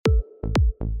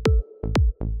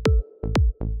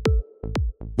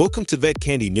Welcome to Vet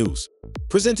Candy News,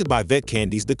 presented by Vet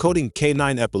Candy's Decoding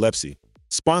Canine Epilepsy,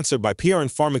 sponsored by PR and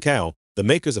Pharmacal, the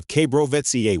makers of K-Bro Vet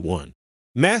CA1.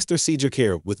 Master Seizure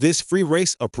Care with this free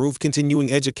RACE-approved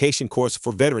continuing education course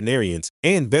for veterinarians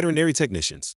and veterinary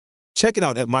technicians. Check it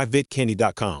out at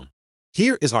myvetcandy.com.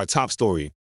 Here is our top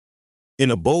story. In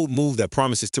a bold move that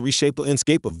promises to reshape the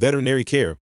landscape of veterinary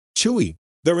care, Chewy,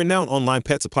 the renowned online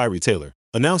pet supply retailer,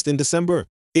 announced in December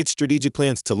its strategic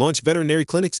plans to launch veterinary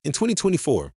clinics in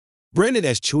 2024. Branded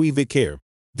as Chewy Vet Care,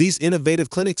 these innovative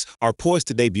clinics are poised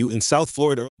to debut in South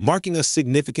Florida, marking a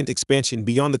significant expansion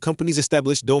beyond the company's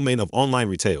established domain of online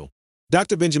retail.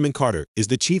 Dr. Benjamin Carter is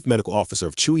the Chief Medical Officer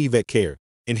of Chewy Vet Care,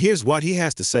 and here's what he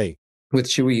has to say. With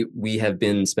Chewy, we have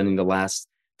been spending the last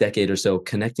decade or so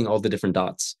connecting all the different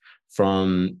dots,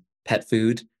 from pet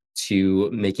food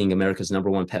to making America's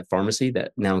 #1 pet pharmacy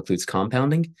that now includes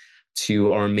compounding,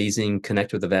 to our amazing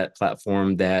Connect with the Vet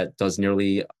platform that does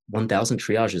nearly 1,000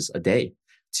 triages a day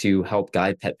to help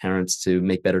guide pet parents to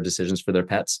make better decisions for their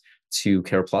pets, to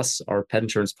Care Plus, our pet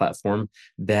insurance platform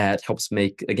that helps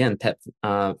make, again, pet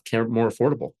care more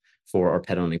affordable for our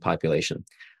pet-owning population.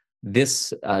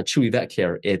 This Chewy Vet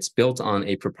Care, it's built on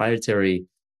a proprietary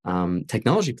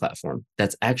technology platform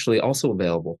that's actually also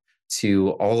available to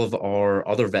all of our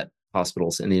other vet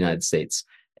hospitals in the United States.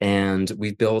 And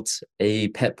we've built a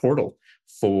pet portal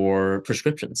for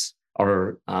prescriptions,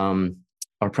 our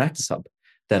practice hub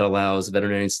that allows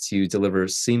veterinarians to deliver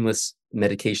seamless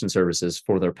medication services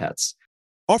for their pets.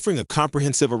 Offering a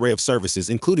comprehensive array of services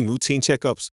including routine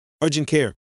checkups, urgent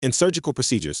care, and surgical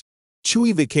procedures,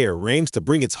 Chewy Vet Care aims to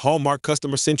bring its hallmark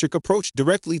customer-centric approach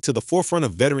directly to the forefront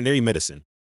of veterinary medicine.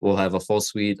 We'll have a full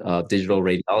suite of digital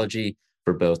radiology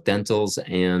for both dentals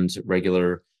and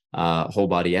regular whole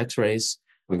body x-rays.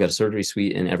 We've got a surgery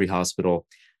suite in every hospital,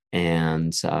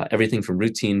 and everything from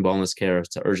routine wellness care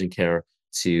to urgent care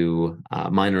to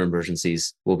minor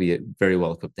emergencies will be very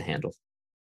well equipped to handle.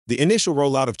 The initial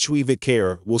rollout of Chewy Vet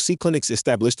Care will see clinics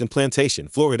established in Plantation,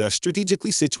 Florida,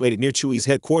 strategically situated near Chewy's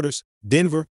headquarters,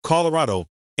 Denver, Colorado,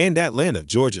 and Atlanta,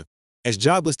 Georgia, as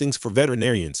job listings for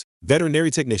veterinarians, veterinary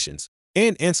technicians,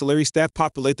 and ancillary staff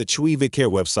populate the Chewy Vet Care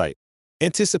website.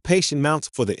 Anticipation mounts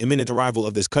for the imminent arrival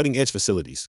of these cutting-edge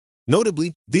facilities.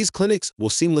 Notably, these clinics will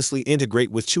seamlessly integrate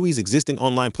with Chewy's existing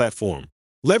online platform,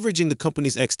 leveraging the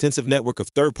company's extensive network of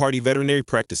third-party veterinary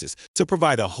practices to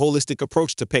provide a holistic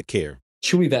approach to pet care.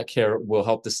 Chewy Vet Care will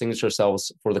help distinguish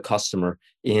ourselves for the customer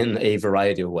in a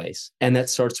variety of ways. And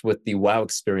that starts with the wow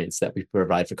experience that we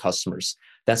provide for customers.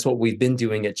 That's what we've been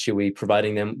doing at Chewy,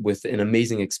 providing them with an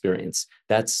amazing experience.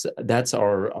 That's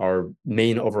our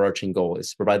main overarching goal,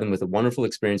 is to provide them with a wonderful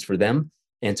experience for them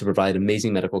and to provide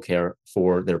amazing medical care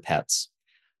for their pets.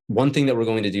 One thing that we're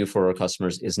going to do for our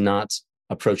customers is not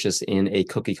approach this in a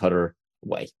cookie cutter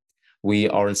way. We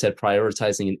are instead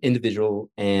prioritizing an individual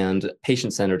and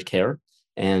patient-centered care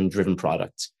and driven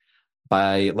product.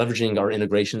 By leveraging our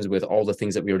integrations with all the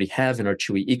things that we already have in our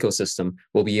Chewy ecosystem,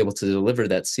 we'll be able to deliver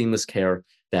that seamless care,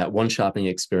 that one shopping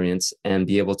experience, and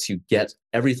be able to get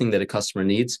everything that a customer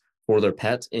needs for their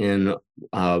pet in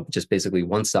just basically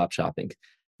one-stop shopping.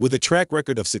 With a track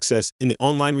record of success in the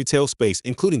online retail space,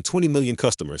 including 20 million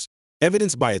customers,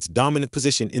 evidenced by its dominant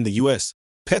position in the U.S.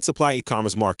 pet supply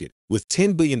e-commerce market, with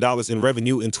 $10 billion in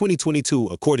revenue in 2022,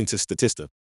 according to Statista,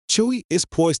 Chewy is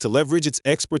poised to leverage its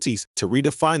expertise to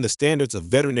redefine the standards of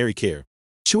veterinary care.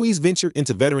 Chewy's venture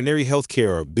into veterinary health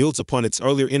care builds upon its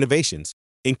earlier innovations,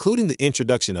 including the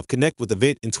introduction of Connect with the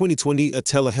Vet in 2020, a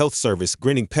telehealth service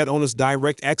granting pet owners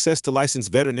direct access to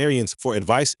licensed veterinarians for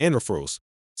advice and referrals.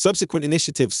 Subsequent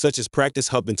initiatives such as Practice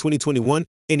Hub in 2021,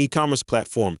 an e-commerce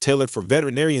platform tailored for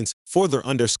veterinarians, further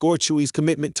underscore Chewy's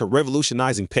commitment to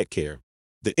revolutionizing pet care.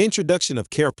 The introduction of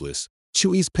Care Plus,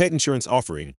 Chewy's pet insurance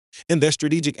offering, and their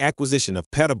strategic acquisition of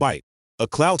Petabyte, a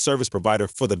cloud service provider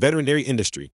for the veterinary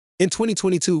industry, in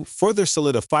 2022 further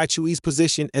solidified Chewy's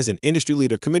position as an industry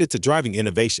leader committed to driving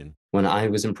innovation. When I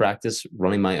was in practice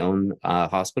running my own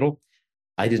hospital,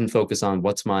 I didn't focus on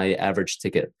what's my average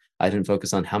ticket. I didn't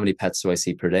focus on how many pets do I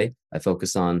see per day. I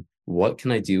focused on what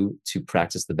can I do to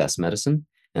practice the best medicine.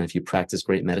 And if you practice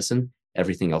great medicine,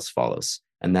 everything else follows.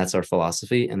 And that's our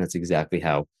philosophy. And that's exactly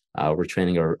how we're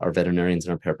training our veterinarians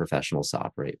and our paraprofessionals to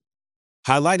operate.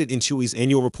 Highlighted in Chewy's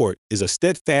annual report is a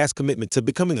steadfast commitment to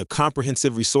becoming a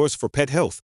comprehensive resource for pet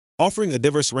health, offering a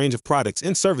diverse range of products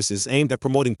and services aimed at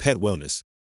promoting pet wellness.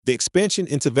 The expansion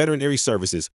into veterinary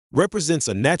services represents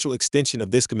a natural extension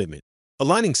of this commitment,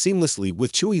 aligning seamlessly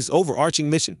with Chewy's overarching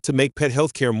mission to make pet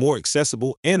health care more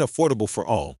accessible and affordable for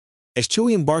all. As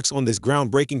Chewy embarks on this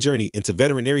groundbreaking journey into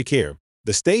veterinary care,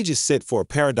 the stage is set for a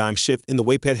paradigm shift in the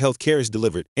way pet health care is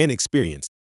delivered and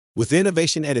experienced. With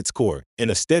innovation at its core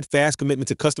and a steadfast commitment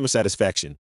to customer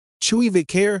satisfaction, Chewy Vet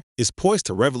Care is poised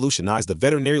to revolutionize the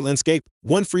veterinary landscape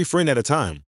one free friend at a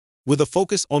time, with a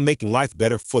focus on making life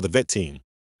better for the vet team.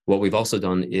 What we've also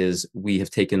done is we have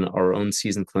taken our own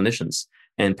seasoned clinicians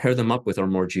and paired them up with our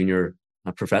more junior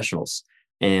professionals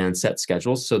and set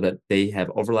schedules so that they have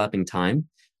overlapping time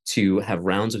to have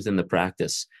rounds within the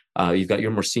practice. You've got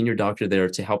your more senior doctor there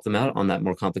to help them out on that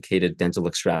more complicated dental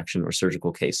extraction or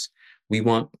surgical case. We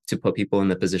want to put people in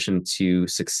the position to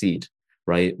succeed,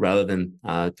 right? Rather than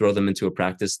throw them into a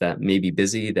practice that may be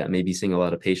busy, that may be seeing a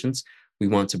lot of patients. We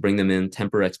want to bring them in,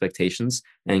 temper expectations,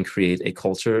 and create a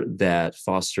culture that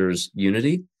fosters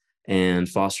unity and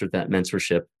foster that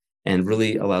mentorship and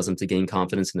really allows them to gain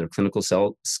confidence in their clinical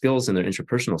skills and their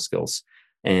interpersonal skills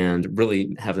and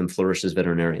really have them flourish as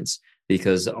veterinarians.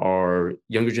 Because our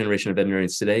younger generation of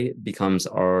veterinarians today becomes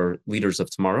our leaders of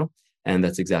tomorrow, and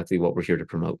that's exactly what we're here to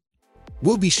promote.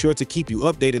 We'll be sure to keep you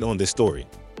updated on this story.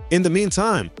 In the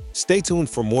meantime, stay tuned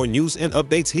for more news and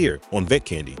updates here on Vet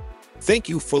Candy. Thank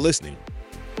you for listening.